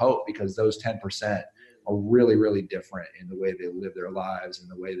lot of hope, because those 10% are really, really different in the way they live their lives and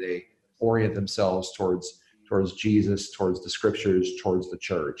the way they orient themselves towards Jesus, towards the scriptures, towards the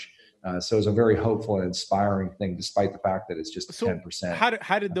church. So it's a very hopeful and inspiring thing, despite the fact that it's just 10%.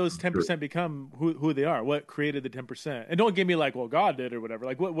 How did those 10% become who they are? What created the 10%? And don't give me like, well, God did or whatever.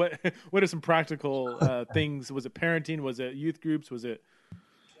 Like what are some practical things? Was it parenting? Was it youth groups? Was it?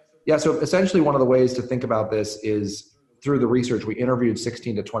 Yeah. So essentially one of the ways to think about this is through the research. We interviewed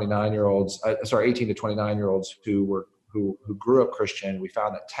 18 to 29-year-olds who grew up Christian. We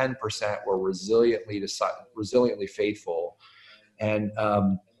found that 10% were resiliently faithful. And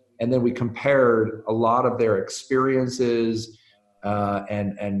then we compared a lot of their experiences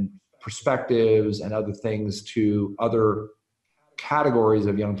and perspectives and other things to other categories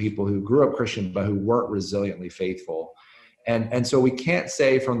of young people who grew up Christian but who weren't resiliently faithful. And so we can't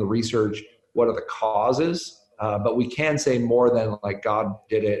say from the research what are the causes, but we can say more than like God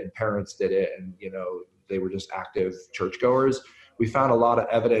did it and parents did it and they were just active churchgoers. We found a lot of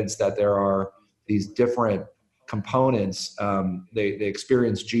evidence that there are these different components. They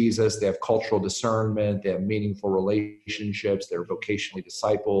experience Jesus, they have cultural discernment, they have meaningful relationships, they're vocationally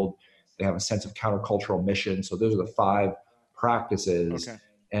discipled, they have a sense of countercultural mission. So those are the 5 practices. Okay.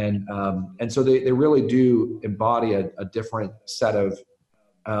 And so they really do embody a different set of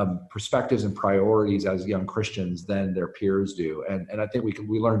perspectives and priorities as young Christians than their peers do. And I think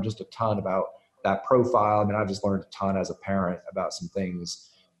we learned just a ton about that profile. I mean, I've just learned a ton as a parent about some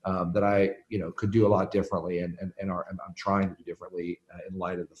things that I, could do a lot differently and I'm trying to do differently in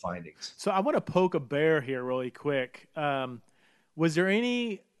light of the findings. So I want to poke a bear here really quick. Was there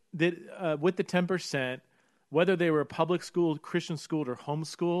any that with the 10%, whether they were public schooled, Christian schooled, or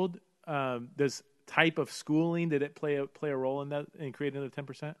homeschooled, does type of schooling, did it play a role in that in creating the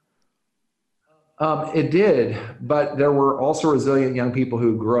 10%? It did, but there were also resilient young people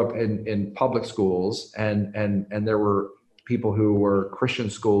who grew up in public schools, and there were people who were Christian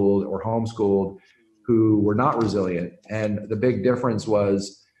schooled or homeschooled who were not resilient. And the big difference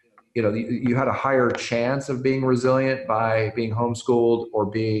was, you had a higher chance of being resilient by being homeschooled or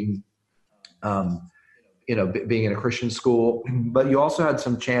being, being in a Christian school, but you also had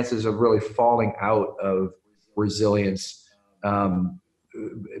some chances of really falling out of resilience,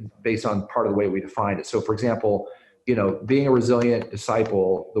 based on part of the way we defined it. So for example, being a resilient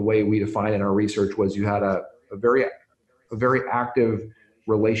disciple, the way we defined in our research was you had a very active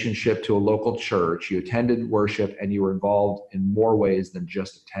relationship to a local church. You attended worship and you were involved in more ways than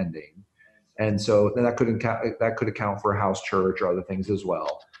just attending. And so then that could account for a house church or other things as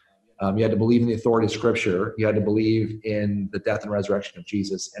well. You had to believe in the authority of Scripture. You had to believe in the death and resurrection of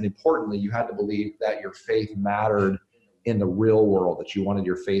Jesus. And importantly, you had to believe that your faith mattered in the real world, that you wanted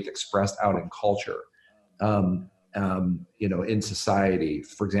your faith expressed out in culture, in society.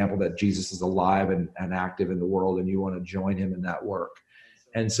 For example, that Jesus is alive and active in the world, and you want to join him in that work.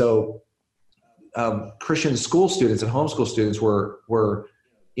 And so Christian school students and homeschool students were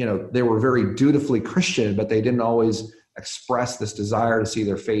they were very dutifully Christian, but they didn't always express this desire to see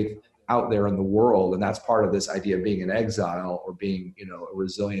their faith out there in the world. And that's part of this idea of being an exile or being, a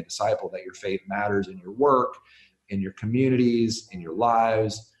resilient disciple, that your faith matters in your work, in your communities, in your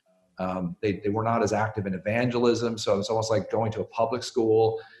lives. They were not as active in evangelism. So it's almost like going to a public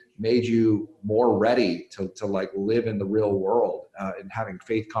school made you more ready to like live in the real world, and having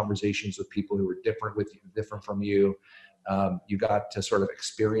faith conversations with people who were different from you. You got to sort of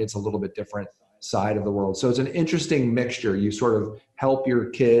experience a little bit different side of the world. So it's an interesting mixture. You sort of help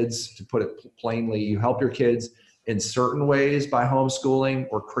your kids, to put it plainly, you help your kids in certain ways by homeschooling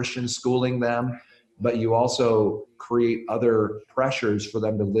or Christian schooling them, but you also create other pressures for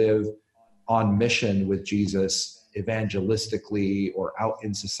them to live on mission with Jesus evangelistically or out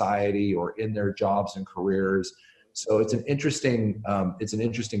in society or in their jobs and careers. So it's an interesting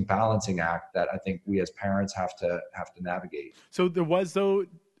balancing act that I think we as parents have to navigate. So there was, though,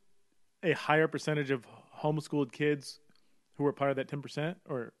 a higher percentage of homeschooled kids who were part of that 10%,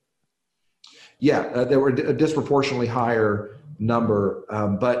 or? Yeah, there were a disproportionately higher number,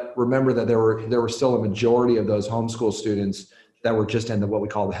 but remember that there were still a majority of those homeschool students that were just in what we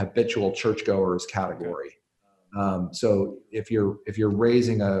call the habitual churchgoers category. Okay. So if you're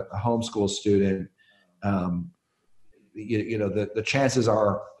raising a homeschool student, the chances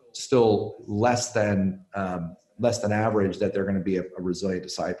are still less than average that they're going to be a resilient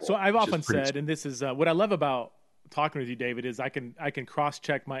disciple. So I've often said, and this is what I love about talking with you, David, is I can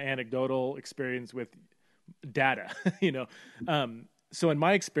cross-check my anecdotal experience with data. So in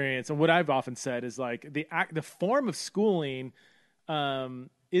my experience, and what I've often said is like the form of schooling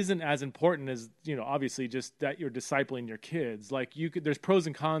isn't as important as, obviously just that you're discipling your kids. Like there's pros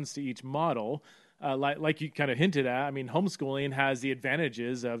and cons to each model. Like you kind of hinted at, I mean, homeschooling has the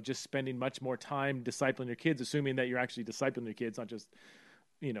advantages of just spending much more time discipling your kids, assuming that you're actually discipling your kids, not just,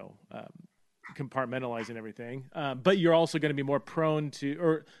 compartmentalizing everything. But you're also going to be more prone to,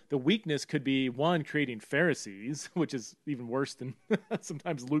 or the weakness could be, one, creating Pharisees, which is even worse than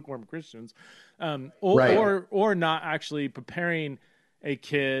sometimes lukewarm Christians, or not actually preparing a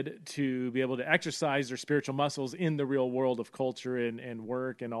kid to be able to exercise their spiritual muscles in the real world of culture and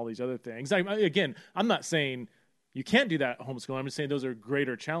work and all these other things. Again, I'm not saying you can't do that at homeschooling. I'm just saying those are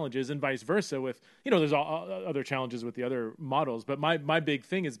greater challenges, and vice versa with, there's other challenges with the other models. But my big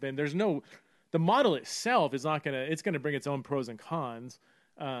thing has been the model itself is not it's going to bring its own pros and cons.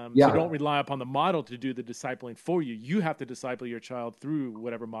 So don't rely upon the model to do the discipling for you. You have to disciple your child through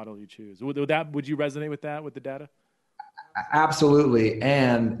whatever model you choose. Would you resonate with that, with the data? Absolutely.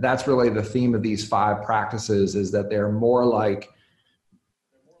 And that's really the theme of these 5 practices, is that they're more like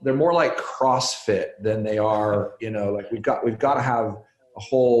CrossFit than they are, like we've got to have a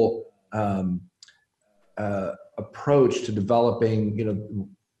whole approach to developing,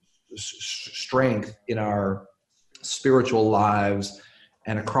 strength in our spiritual lives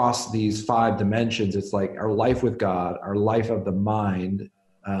and across these 5 dimensions. It's like our life with God, our life of the mind,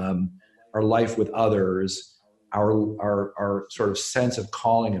 our life with others, our sort of sense of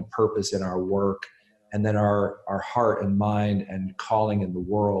calling and purpose in our work, and then our heart and mind and calling in the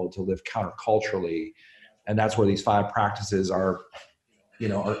world to live counterculturally. And that's where these 5 practices are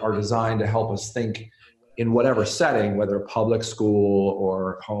designed to help us think in whatever setting, whether public school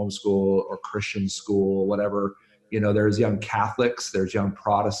or homeschool or Christian school, whatever. There's young Catholics, there's young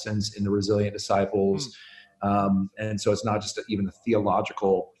Protestants in the Resilient Disciples. And so it's not just even a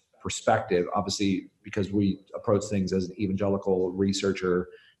theological perspective, obviously, because we approach things as an evangelical researcher.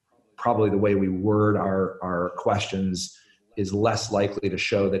 Probably the way we word our questions is less likely to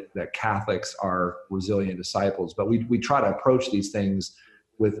show that Catholics are resilient disciples. But we try to approach these things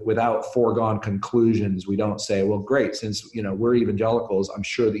without foregone conclusions. We don't say, well, great, since we're evangelicals, I'm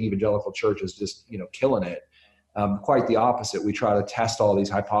sure the evangelical church is just killing it. Quite the opposite. We try to test all these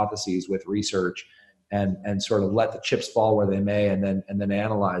hypotheses with research and sort of let the chips fall where they may, and then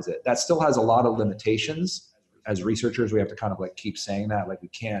analyze it. That still has a lot of limitations. As researchers, we have to kind of like keep saying that, like we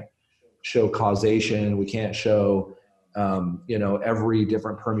can't show causation, we can't show every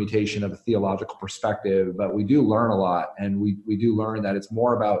different permutation of a theological perspective, but we do learn a lot, and we do learn that it's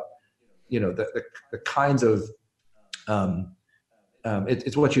more about the kinds of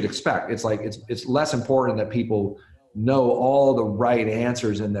it's what you'd expect. It's like it's less important that people know all the right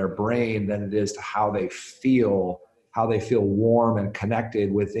answers in their brain than it is to how they feel warm and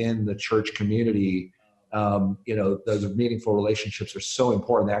connected within the church community. Those meaningful relationships are so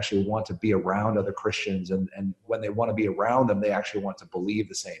important. They actually want to be around other Christians, and when they want to be around them, they actually want to believe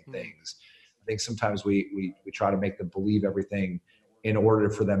the same things. I think sometimes we try to make them believe everything in order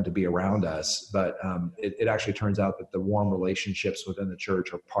for them to be around us, but it actually turns out that the warm relationships within the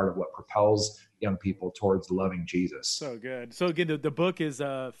church are part of what propels young people towards loving Jesus. So good. So again, the book is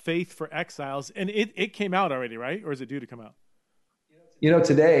Faith for Exiles, and it came out already, right? Or is it due to come out?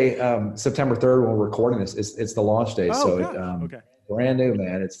 Today, September 3rd, when we're recording this, it's the launch day. Oh, so okay. Brand new,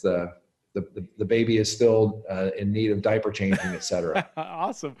 man. It's the baby is still in need of diaper changing, et cetera.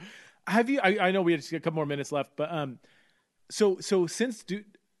 Awesome. Have you, I know we have just a couple more minutes left, but so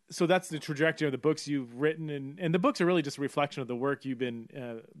that's the trajectory of the books you've written, and the books are really just a reflection of the work you've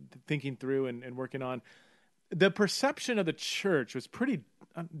been thinking through and working on. The perception of the church was pretty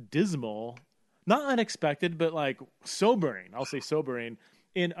dismal, not unexpected, but like sobering. I'll say sobering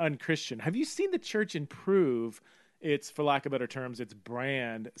in unchristian. Have you seen the church improve its, for lack of better terms, its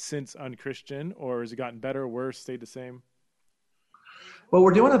brand since unchristian, or has it gotten better, worse, stayed the same? Well,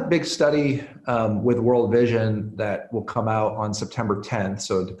 we're doing a big study with World Vision that will come out on September 10th.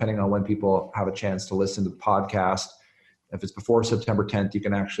 So depending on when people have a chance to listen to the podcast, if it's before September 10th, you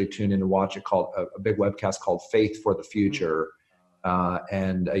can actually tune in and watch it, called a big webcast called Faith for the Future.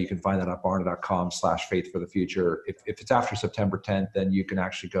 And you can find that at barna.com/faith for the future. If it's after September 10th, then you can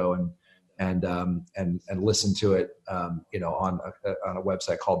actually go and listen to it, on a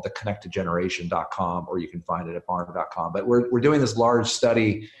website called theconnectedgeneration.com, or you can find it at barna.com. But we're doing this large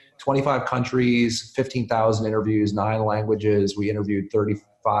study, 25 countries, 15,000 interviews, 9 languages. We interviewed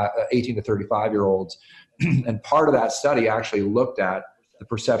 18 to 35 year olds. And part of that study actually looked at the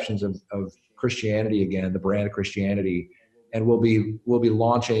perceptions of Christianity again, the brand of Christianity. And we'll be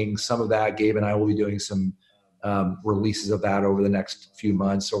launching some of that. Gabe and I will be doing some releases of that over the next few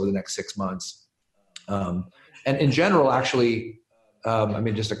months, over the next 6 months. And in general, actually,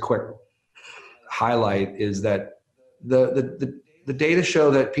 just a quick highlight is that the data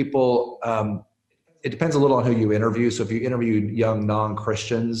show that people, it depends a little on who you interview. So if you interviewed young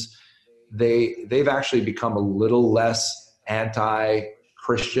non-Christians, they've actually become a little less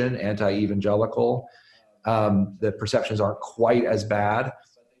anti-Christian, anti-evangelical. The perceptions aren't quite as bad,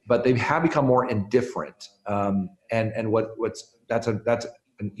 but they have become more indifferent. And that's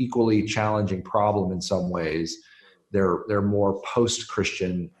an equally challenging problem in some ways. They're more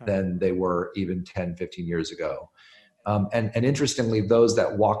post-Christian than they were even 10, 15 years ago. And interestingly, those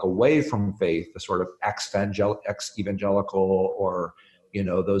that walk away from faith, the sort of ex-evangelical, or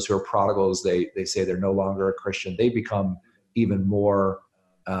those who are prodigals, they say they're no longer a Christian. They become even more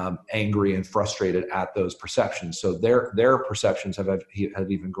angry and frustrated at those perceptions. So their perceptions have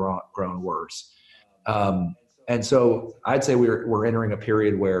even grown worse. And so I'd say we're entering a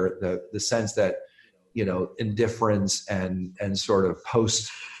period where the sense that indifference and sort of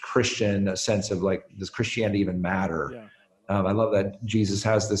post-Christian, a sense of like, does Christianity even matter? Yeah. I love that Jesus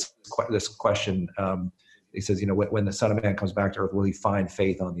has this question. He says, when the Son of Man comes back to earth, will he find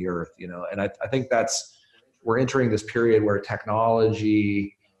faith on the earth? And I think we're entering this period where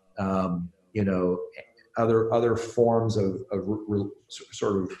technology, other forms of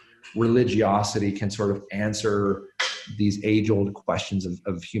sort of religiosity can sort of answer these age-old questions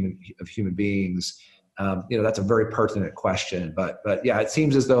of human beings. That's a very pertinent question, but yeah, it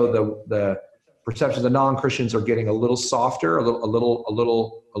seems as though the perceptions of non-Christians are getting a little softer, a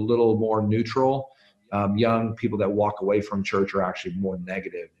little more neutral. Young people that walk away from church are actually more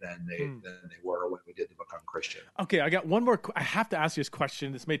negative than they were when we did the book on Christian. Okay, I got one more. I have to ask you this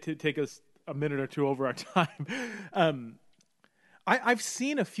question. This may take us a minute or two over our time. I've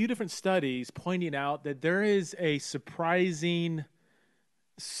seen a few different studies pointing out that there is a surprising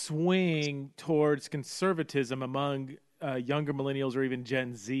swing towards conservatism among younger millennials or even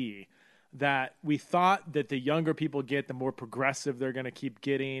Gen Z. That we thought that the younger people get, the more progressive they're going to keep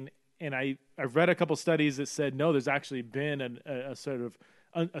getting. And I've read a couple studies that said, no, there's actually been a sort of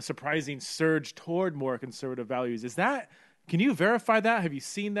a surprising surge toward more conservative values. Can you verify that? Have you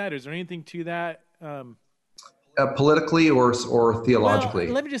seen that? Is there anything to that? Politically or Well, theologically?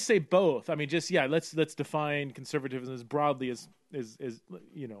 let me just say both. I mean, let's define conservatism as broadly as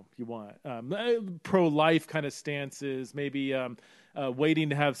you want. Pro-life kind of stances, maybe waiting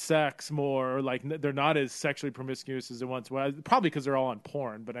to have sex more, or like they're not as sexually promiscuous as they once were. Probably because they're all on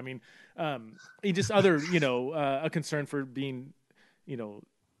porn. But I mean, just other a concern for being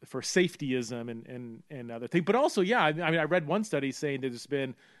for safetyism and other things. But also, yeah, I mean, I read one study saying that there's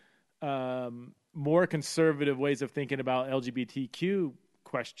been more conservative ways of thinking about LGBTQ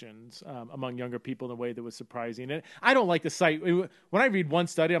questions among younger people in a way that was surprising. And I don't like to cite, when I read one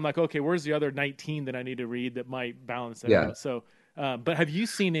study, I'm like, okay, where's the other 19 that I need to read that might balance that out? So, but have you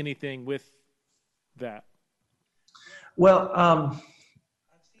seen anything with that? Well,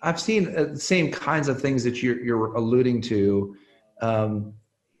 I've seen the same kinds of things that you're alluding to.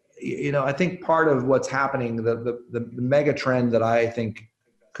 I think part of what's happening, the mega trend that I think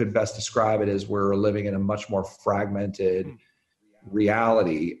could best describe it is we're living in a much more fragmented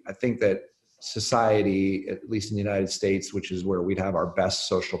reality. I think that society, at least in the United States, which is where we'd have our best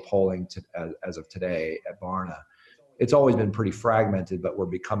social polling as of today at Barna, it's always been pretty fragmented, but we're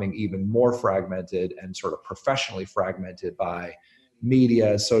becoming even more fragmented and sort of professionally fragmented by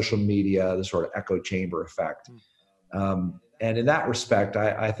media, social media, the sort of echo chamber effect. And in that respect,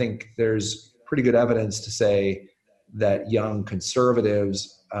 I think there's pretty good evidence to say that young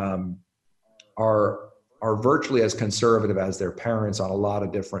conservatives are virtually as conservative as their parents on a lot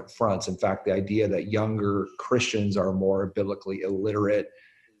of different fronts. In fact, the idea that younger Christians are more biblically illiterate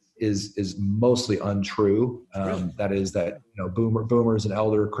is mostly untrue. That is that boomers and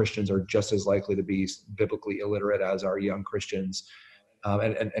elder Christians are just as likely to be biblically illiterate as our young Christians,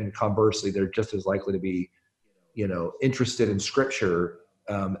 and conversely, they're just as likely to be interested in Scripture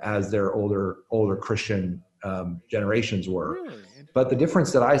as their older Christian generations were. Really? But the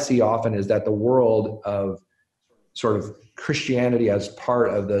difference that I see often is that the world of sort of Christianity as part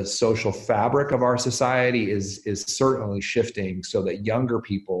of the social fabric of our society is certainly shifting, so that younger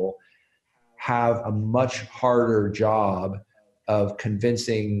people have a much harder job of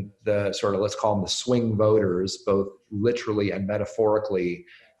convincing the sort of, let's call them the swing voters, both literally and metaphorically,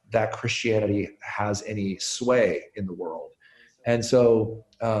 that Christianity has any sway in the world. And so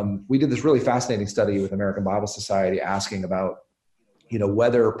we did this really fascinating study with American Bible Society asking about,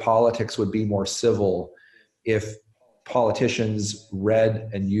 whether politics would be more civil if politicians read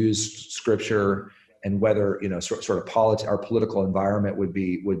and used Scripture, and whether our political environment would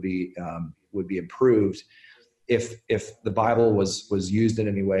be improved if the Bible was used in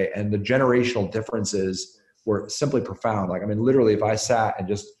any way. And the generational differences were simply profound. Like, I mean, literally, if I sat and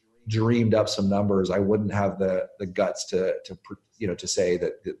just dreamed up some numbers, I wouldn't have the guts to say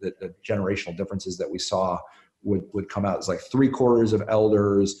that the generational differences that we saw would come out. It's like 3/4 of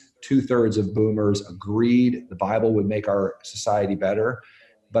elders, 2/3 of boomers agreed the Bible would make our society better,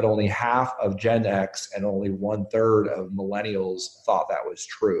 but only half of Gen X and only 1/3 of millennials thought that was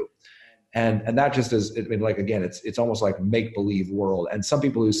true. And that just is, I mean, like, again, it's almost like make-believe world. And some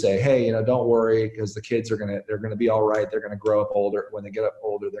people who say, hey, don't worry, because the kids they're gonna be all right. They're gonna grow up older. When they get up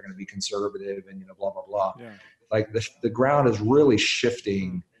older, they're gonna be conservative and blah, blah, blah. Yeah. Like the ground is really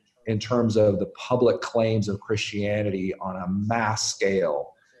shifting in terms of the public claims of Christianity on a mass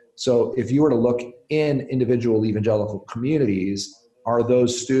scale. So if you were to look in individual evangelical communities, are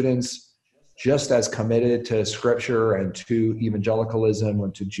those students just as committed to Scripture and to evangelicalism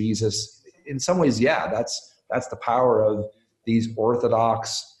and to Jesus? In some ways, yeah, that's the power of these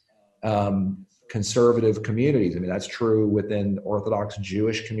Orthodox conservative communities. I mean, that's true within the Orthodox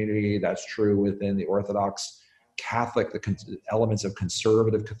Jewish community. That's true within the Orthodox Catholic, the elements of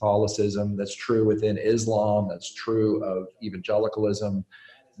conservative Catholicism. That's true within Islam. That's true of evangelicalism.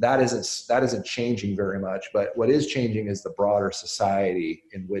 That isn't changing very much. But what is changing is the broader society,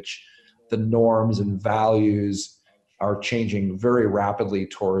 in which the norms and values are changing very rapidly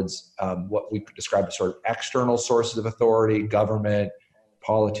towards what we could describe as sort of external sources of authority: government,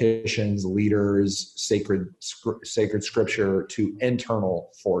 politicians, leaders, sacred Scripture, to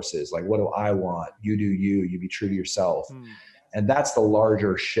internal forces. Like, what do I want? You do you be true to yourself. And that's the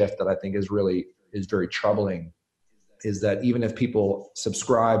larger shift that I think is very troubling, is that even if people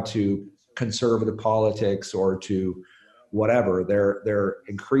subscribe to conservative politics or to whatever, they're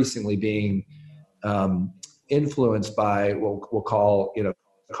increasingly being influenced by what we'll call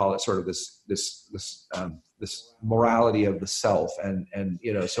it sort of this morality of the self, and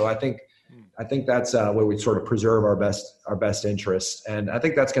so I think that's where we sort of preserve our best interests, and I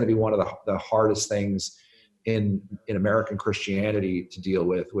think that's going to be one of the hardest things in American Christianity to deal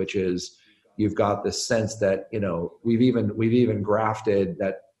with, which is you've got this sense that, we've even grafted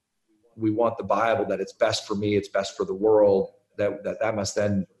that we want the Bible, that it's best for me, it's best for the world, that must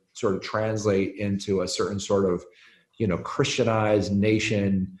then sort of translate into a certain sort of, Christianized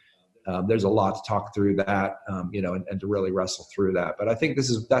nation. There's a lot to talk through that, and to really wrestle through that. But I think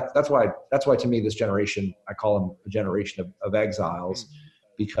that's why to me, this generation, I call them a generation of exiles,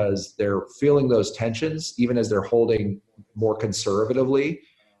 because they're feeling those tensions, even as they're holding more conservatively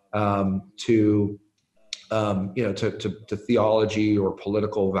to theology or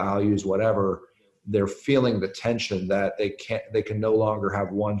political values, whatever. They're feeling the tension that they can no longer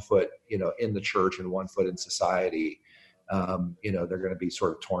have one foot, in the church and one foot in society. They're going to be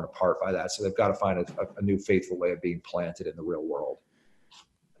sort of torn apart by that. So they've got to find a new faithful way of being planted in the real world.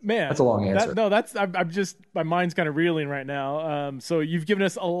 Man, that's a long answer. I'm just, my mind's kind of reeling right now. So you've given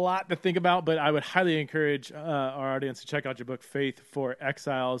us a lot to think about, but I would highly encourage our audience to check out your book, Faith for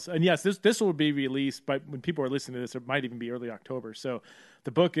Exiles. And yes, this will be released, but when people are listening to this, it might even be early October. So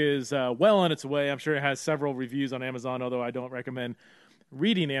the book is well on its way. I'm sure it has several reviews on Amazon, although I don't recommend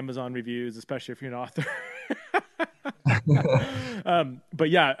reading Amazon reviews, especially if you're an author. But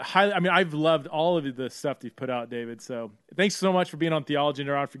yeah, I've loved all of the stuff you've put out, David. So thanks so much for being on Theology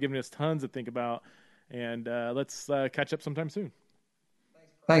Neuron, for giving us tons to think about. And let's catch up sometime soon.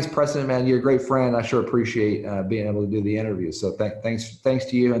 Thanks, Preston, man. You're a great friend. I sure appreciate being able to do the interview. So thanks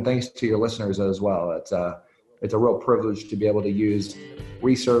to you, and thanks to your listeners as well. It's a real privilege to be able to use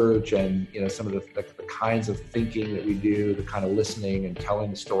research and some of the kinds of thinking that we do, the kind of listening and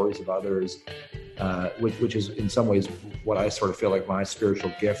telling the stories of others, which is in some ways what I sort of feel like my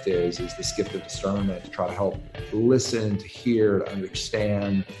spiritual gift is this gift of discernment, to try to help listen, to hear, to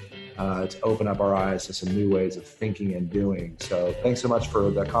understand, to open up our eyes to some new ways of thinking and doing. So thanks so much for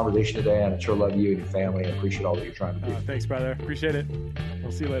the conversation today, and I sure love you and your family and appreciate all that you're trying to do. Thanks, brother. Appreciate it.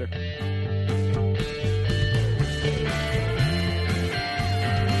 We'll see you later.